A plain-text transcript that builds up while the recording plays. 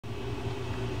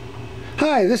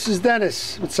Hi, this is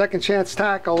Dennis with Second Chance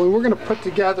Tackle, and we're going to put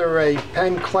together a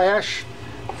Penn Clash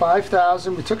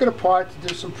 5000. We took it apart to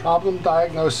do some problem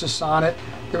diagnosis on it.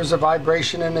 There was a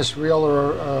vibration in this reel,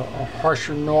 or a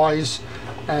harsher noise,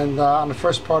 and on the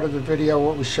first part of the video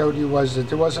what we showed you was that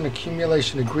there was an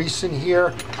accumulation of grease in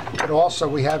here, but also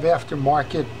we have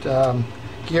aftermarket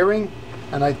gearing,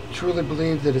 and I truly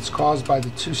believe that it's caused by the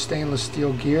two stainless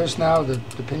steel gears now. The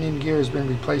pinion gear has been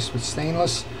replaced with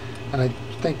stainless, and I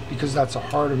think because that's a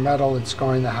harder metal, it's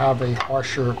going to have a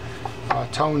harsher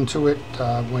tone to it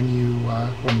when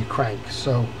you crank.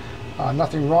 So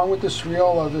nothing wrong with this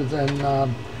reel other than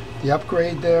the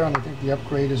upgrade there, and I think the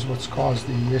upgrade is what's caused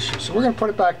the issue. So we're going to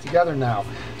put it back together now.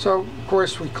 So of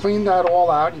course we cleaned that all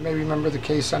out. You may remember the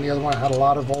case on the other one had a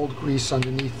lot of old grease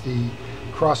underneath the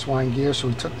crosswind gear, so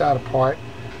we took that apart.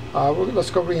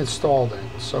 Let's go reinstall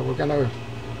then. So we're going to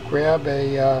grab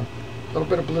a little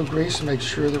bit of blue grease and make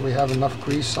sure that we have enough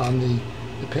grease on the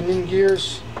pinion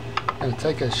gears. And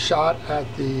take a shot at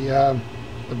the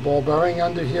ball bearing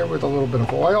under here with a little bit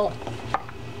of oil.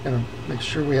 Going to make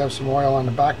sure we have some oil on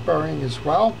the back bearing as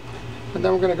well. And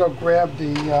then we're going to go grab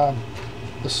the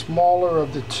smaller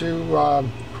of the two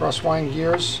crosswind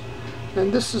gears.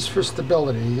 And this is for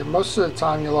stability. Most of the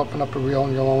time you'll open up a reel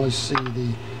and you'll only see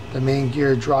the main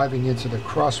gear driving into the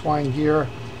crosswind gear.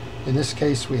 In this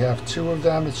case we have two of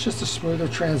them. It's just a smoother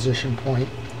transition point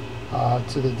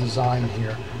to the design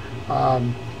here.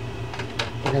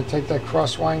 We're going to take that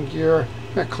crosswind gear,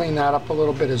 I'm going to clean that up a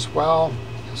little bit as well.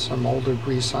 Some older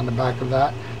grease on the back of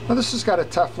that. Now this has got a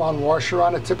Teflon washer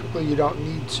on it. Typically you don't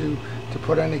need to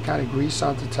put any kind of grease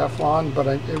onto Teflon, but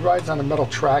it rides on a metal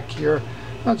track here.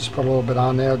 I'll just put a little bit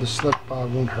on there. The slip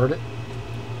won't hurt it.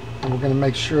 And we're going to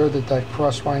make sure that that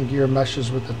crosswind gear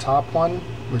meshes with the top one,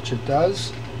 which it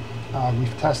does.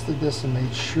 We've tested this and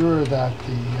made sure that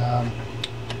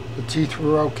the teeth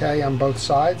were okay on both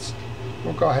sides.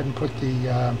 We'll go ahead and put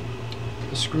the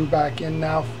screw back in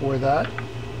now for that.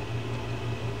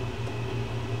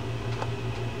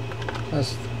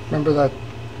 Remember that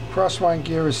crosswind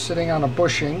gear is sitting on a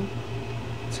bushing.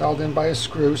 It's held in by a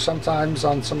screw. Sometimes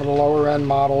on some of the lower end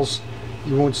models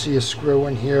you won't see a screw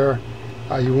in here.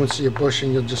 You won't see a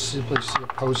bushing. You'll just simply see a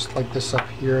post like this up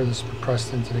here that's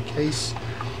pressed into the case.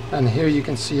 And here you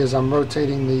can see as I'm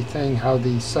rotating the thing how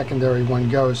the secondary one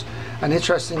goes. And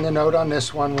interesting to note on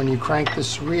this one, when you crank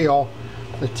this reel,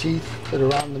 the teeth that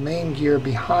are on the main gear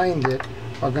behind it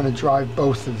are going to drive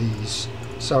both of these.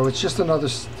 So it's just another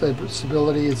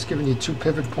stability. It's giving you two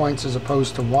pivot points as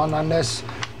opposed to one on this.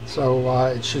 So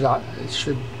it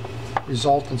should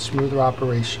result in smoother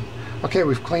operation. Okay,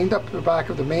 we've cleaned up the back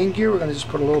of the main gear. We're going to just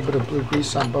put a little bit of blue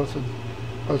grease on both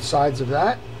sides of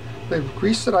that. The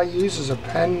grease that I use is a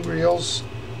Penn Reels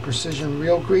Precision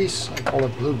Reel Grease. I call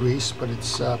it blue grease, but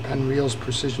it's Penn Reels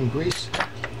Precision Grease.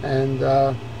 And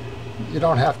you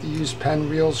don't have to use Penn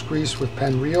Reels grease with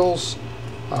Penn Reels.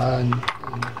 And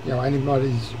you know,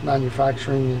 anybody's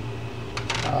manufacturing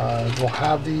will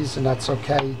have these, and that's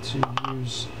okay to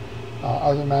use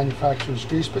other manufacturers'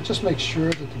 grease. But just make sure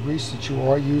that the grease that you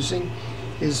are using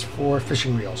is for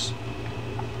fishing reels.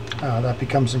 That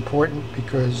becomes important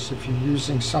because if you're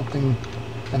using something,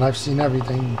 and I've seen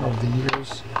everything over the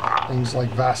years, things like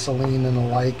Vaseline and the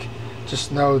like,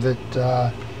 just know that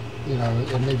you know,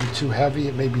 it may be too heavy,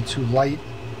 it may be too light,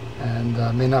 and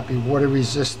may not be water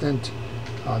resistant.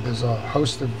 There's a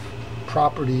host of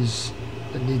properties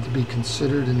that need to be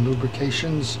considered in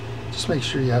lubrications. Just make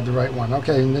sure you have the right one.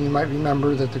 Okay, and then you might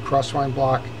remember that the crosswind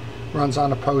block runs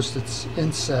on a post that's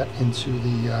inset into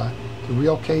the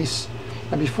reel case.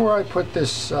 And before I put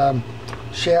this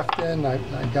shaft in, I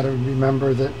got to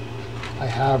remember that I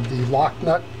have the lock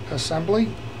nut assembly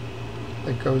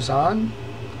that goes on.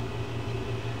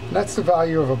 And that's the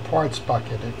value of a parts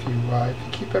bucket. If you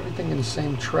keep everything in the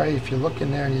same tray, if you look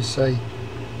in there and you say,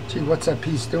 gee, what's that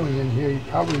piece doing in here, you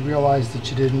probably realize that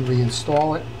you didn't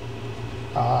reinstall it.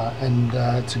 And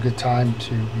it's a good time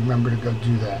to remember to go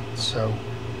do that. So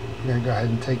I'm going to go ahead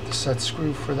and take the set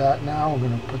screw for that now. I'm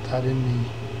going to put that in the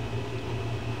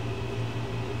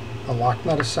lock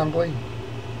nut assembly,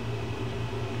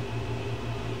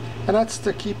 and that's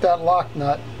to keep that lock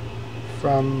nut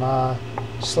from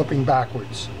slipping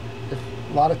backwards.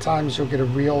 A lot of times you'll get a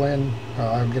reel in,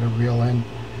 I'll get a reel in,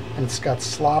 and it's got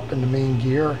slop in the main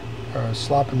gear, or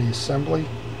slop in the assembly.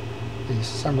 The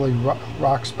assembly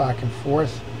rocks back and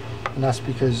forth, and that's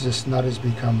because this nut has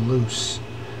become loose.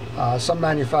 Some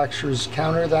manufacturers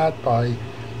counter that by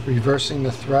reversing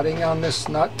the threading on this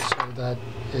nut so that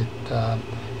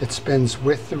it spins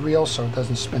with the reel, so it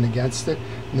doesn't spin against it.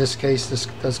 In this case, this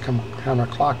does come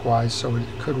counterclockwise, so it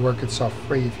could work itself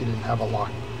free if you didn't have a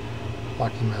lock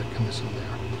locking mechanism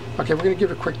there. Okay, we're going to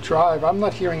give it a quick drive. I'm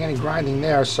not hearing any grinding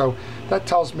there, so that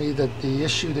tells me that the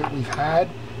issue that we've had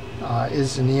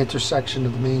is in the intersection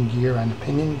of the main gear and the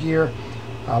pinion gear.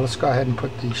 Let's go ahead and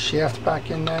put the shaft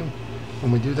back in then.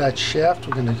 When we do that shaft,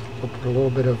 we'll put a little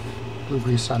bit of blue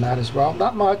grease on that as well.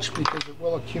 Not much, because it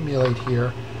will accumulate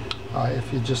here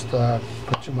if you just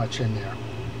put too much in there.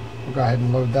 We'll go ahead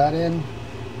and load that in.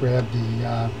 Grab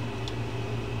the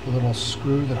little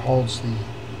screw that holds the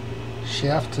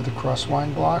shaft to the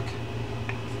crosswind block.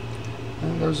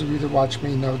 And those of you that watch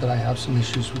me know that I have some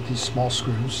issues with these small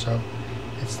screws, so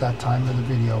it's that time of the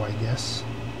video, I guess.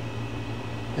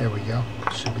 There we go.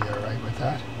 Should be alright with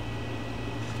that.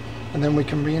 And then we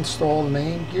can reinstall the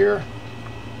main gear.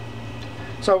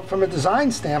 So from a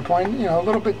design standpoint, you know, a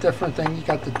little bit different thing. You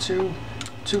got the two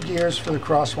gears for the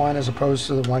crosswind as opposed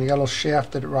to the one. You got a little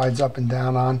shaft that it rides up and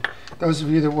down on. Those of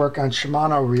you that work on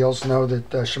Shimano reels know that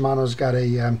Shimano's got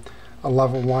a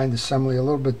level wind assembly, a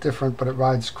little bit different, but it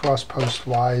rides cross post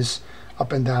wise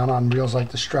up and down on reels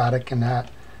like the Stratic and that.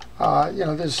 You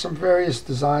know, there's some various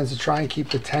designs to try and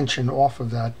keep the tension off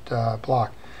of that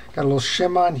block. Got a little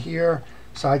shim on here,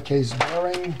 side case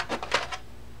bearing,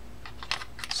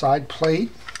 side plate.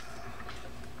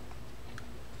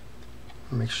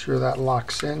 Make sure that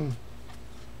locks in.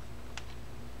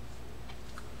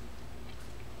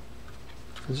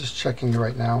 I'm just checking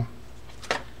right now.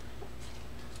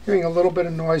 Hearing a little bit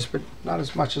of noise, but not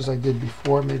as much as I did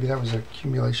before. Maybe that was an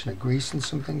accumulation of grease and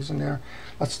some things in there.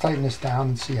 Let's tighten this down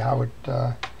and see how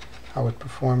it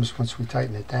performs once we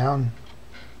tighten it down.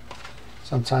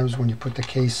 Sometimes when you put the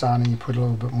case on and you put a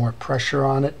little bit more pressure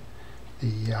on it,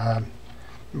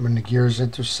 when the gears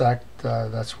intersect,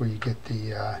 that's where you get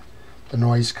the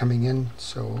noise coming in.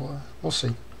 So we'll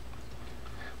see.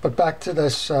 But back to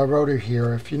this rotor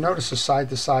here. If you notice a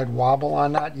side-to-side wobble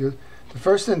on that, the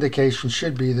first indication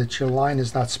should be that your line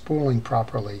is not spooling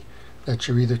properly, that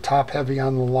you're either top heavy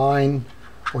on the line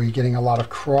or you're getting a lot of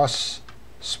cross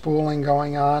spooling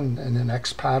going on in an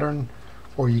X pattern,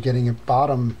 or you're getting a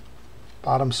bottom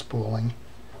spooling,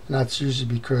 and that's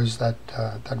usually because that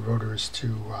rotor is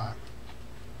too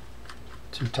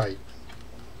tight,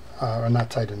 or not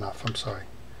tight enough, I'm sorry.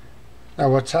 Now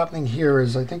what's happening here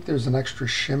is I think there's an extra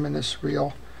shim in this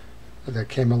reel that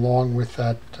came along with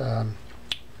that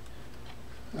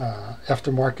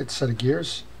aftermarket set of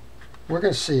gears. We're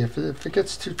going to see if it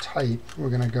gets too tight, we're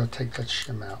going to go take that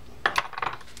shim out.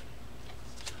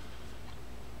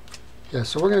 Yeah,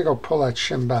 so we're going to go pull that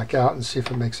shim back out and see if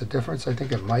it makes a difference. I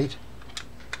think it might.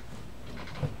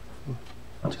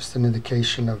 Just an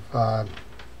indication of,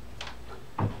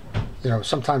 you know,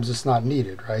 sometimes it's not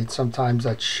needed, right? Sometimes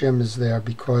that shim is there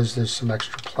because there's some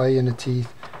extra play in the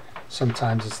teeth.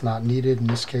 Sometimes it's not needed. In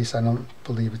this case, I don't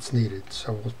believe it's needed.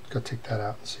 So we'll go take that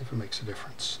out and see if it makes a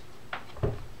difference.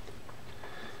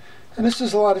 And this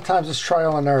is a lot of times it's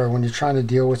trial and error when you're trying to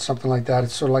deal with something like that.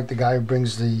 It's sort of like the guy who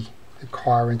brings the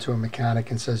car into a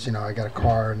mechanic and says, you know, I got a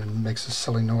car, and then makes a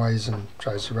silly noise and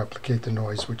tries to replicate the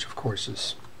noise, which of course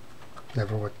is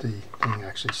never what the thing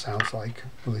actually sounds like.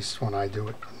 At least when I do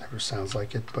it, it never sounds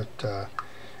like it. But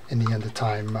in the end of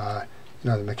time, you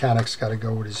know, the mechanic's got to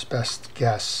go with his best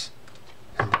guess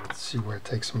and see where it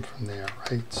takes him from there,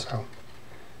 right? So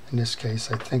in this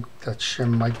case, I think that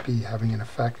shim might be having an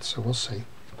effect, so we'll see.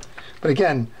 But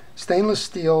again, stainless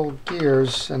steel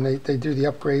gears, and they do the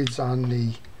upgrades on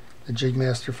the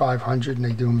Jigmaster 500, and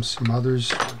they do some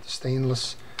others with the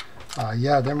stainless.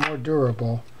 Yeah, they're more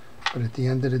durable, but at the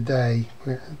end of the day,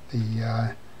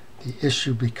 the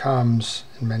issue becomes,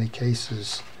 in many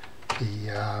cases,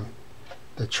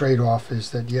 the trade-off is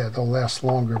that, yeah, they'll last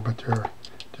longer, but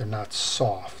they're not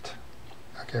soft.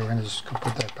 Okay, we're gonna just go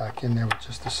put that back in there with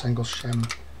just a single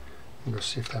shim. We'll go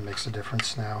see if that makes a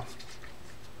difference now.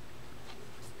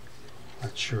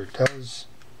 Not sure it does.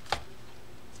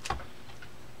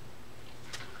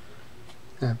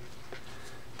 Yeah.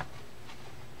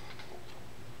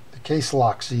 The case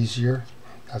locks easier,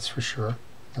 that's for sure.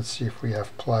 Let's see if we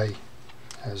have play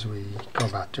as we go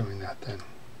about doing that then.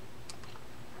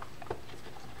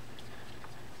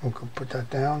 We'll go put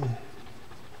that down.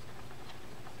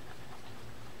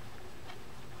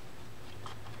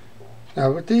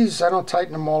 Now with these, I don't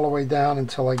tighten them all the way down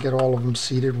until I get all of them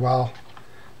seated well.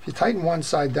 If you tighten one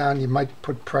side down, you might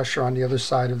put pressure on the other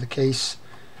side of the case,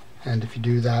 and if you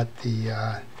do that,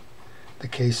 the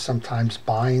case sometimes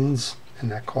binds,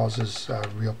 and that causes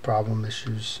real problem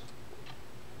issues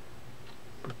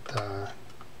with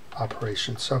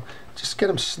operation. So just get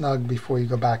them snug before you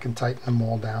go back and tighten them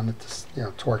all down. It's, you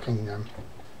know, torquing them.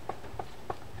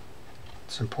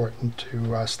 It's important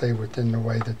to stay within the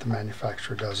way that the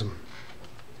manufacturer does them.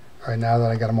 Alright, now that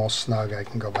I got them all snug, I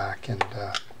can go back and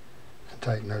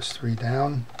tighten those 3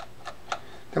 down.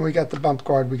 Then we got the bump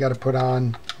guard we got to put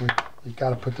on. You got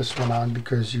to put this one on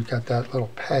because you've got that little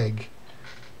peg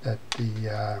that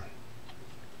the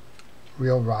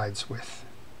wheel rides with.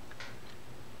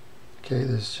 Okay,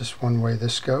 there's just one way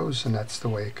this goes, and that's the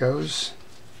way it goes.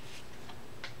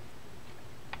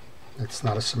 It's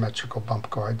not a symmetrical bump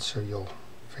guard, so you'll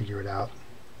figure it out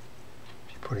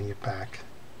if you're putting it back.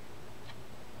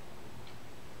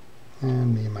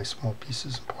 And me and my small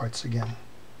pieces and parts again.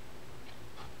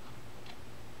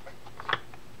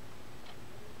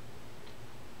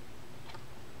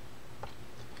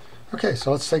 Okay,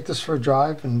 so let's take this for a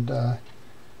drive and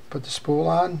put the spool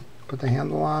on, put the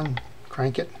handle on,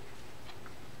 crank it.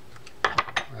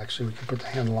 Actually, we can put the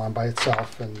handle on by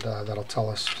itself, and that'll tell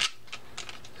us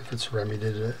if it's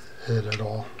remedied it at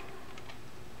all.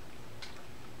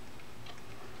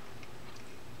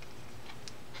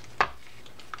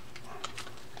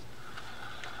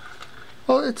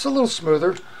 Well, it's a little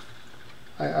smoother.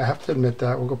 I have to admit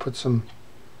that. We'll go put some.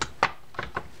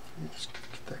 Let's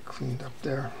get that cleaned up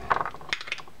there.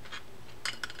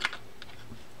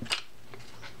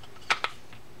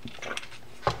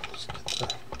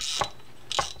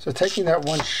 So taking that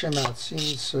one shim out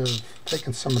seems to have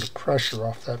taken some of the pressure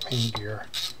off that main gear.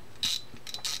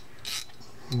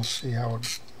 And we'll see how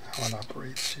it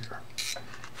operates here.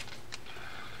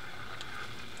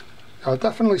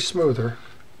 Definitely smoother.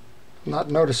 I'm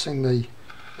not noticing the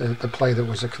play that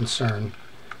was a concern.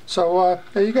 So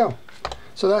there you go.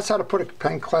 So that's how to put a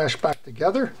Penn Clash back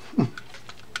together.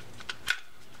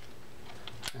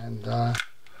 And we're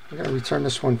going to return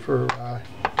this one for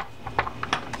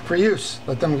use.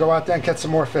 Let them go out there and catch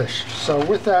some more fish. So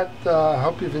with that, I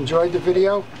hope you've enjoyed the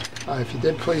video. If you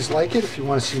did, please like it. If you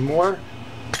want to see more,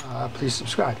 please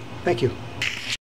subscribe. Thank you.